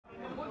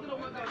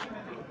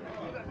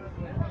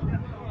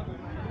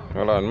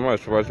Wala numa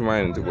subasuma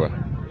yin tukwa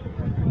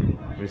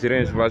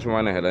misirin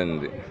subasuma ne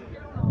helende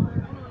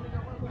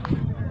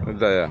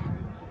daya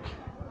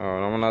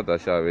namana ta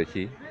shabe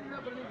ki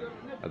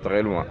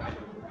atreluma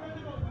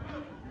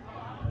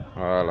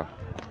wala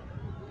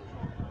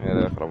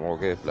era framo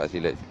ke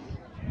placile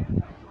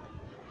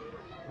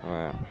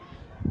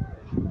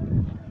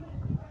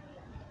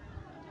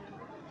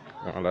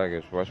wala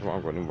ke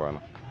subasuma ko ni bana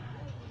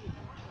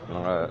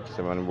nga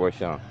semani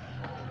boshan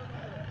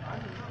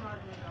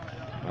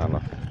wala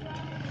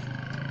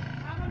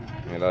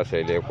ila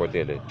sele ko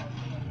tele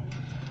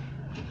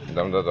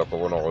dam da ko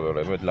bono ko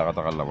dole met la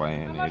ta kala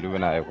bay ni lu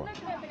bina ay ko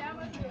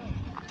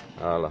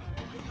wala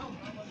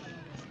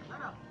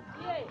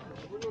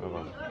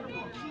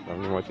dam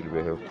ni mo ci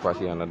be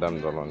fasi ana dam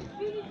dolon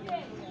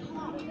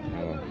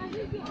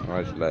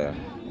ma ci la ya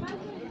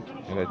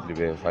ila ci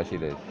be fasi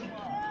le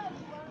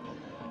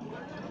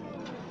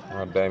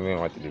ma dai mi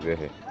ma ci be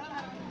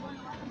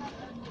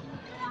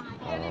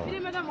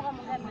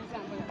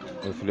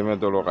filmé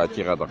dolo ka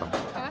ci gata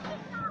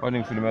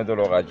oni filmé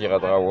dolo ka ci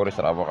gata wori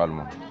sara bakal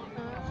mo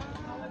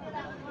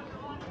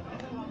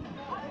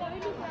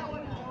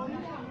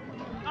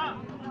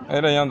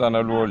era yanda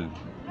na lol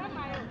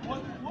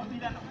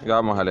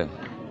ya mahale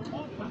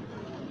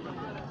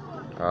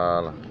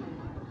ala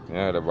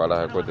ya le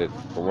bala ko te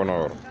ko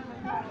bonor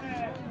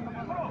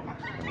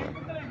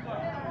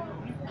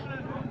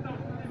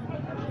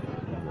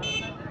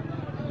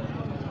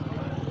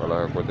bala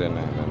ko te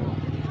ne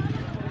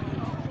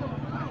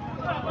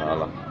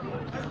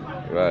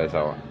wala ya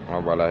sawa ma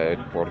bala he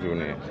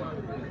fortune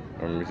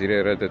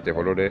misire rete te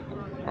holode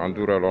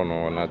antura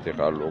lono na te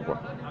kallo ko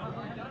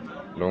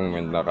donc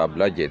men la ka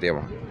blaje te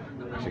ma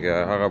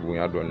siga haga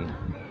bunya don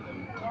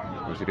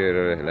misire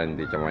re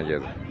helandi chamaje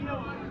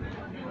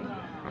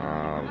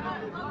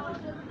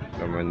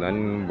da men nan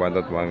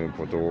bandat ma mi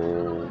foto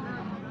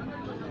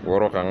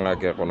woro kanga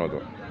ke kono do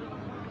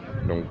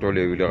donc to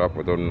le wili ga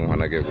foto nu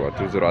hanake ko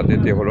toujours ate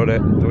te holode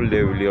to le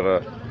wili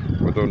ga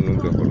foto nu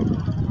ke holo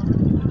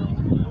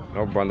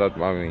no bandat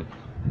mami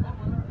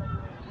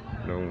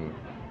donc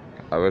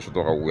awe so to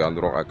ka wuyan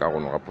dro ka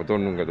kono ka foto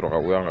nu ke dro ka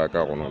wuyan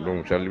ka kono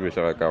donc salli be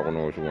sa ka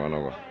kono sumana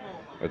ko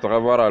to ka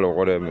bara lo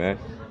ko de me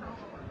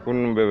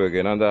kun bebe ke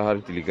nanda har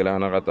tilikela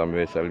na ka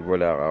tambe salli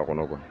bola ka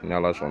kono ko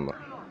nyala sonda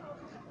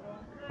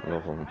no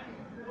ko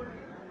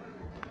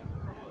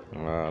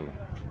wala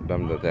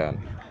dam da tan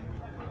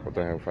ko to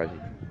he faji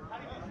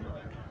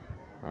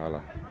wala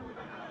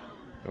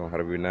donc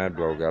harbina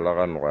do gala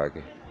kan no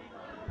ke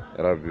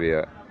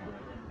rabbiya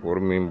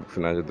urmin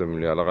finaje to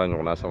mili ala ganyo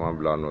na sama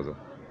blano do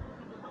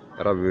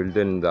rabbi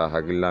den da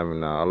hagilla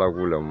mina ala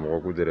gula mo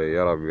ko dire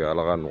ya rabbi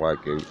ala ganyo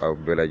ke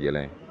bela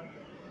jelen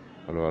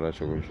wala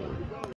shugul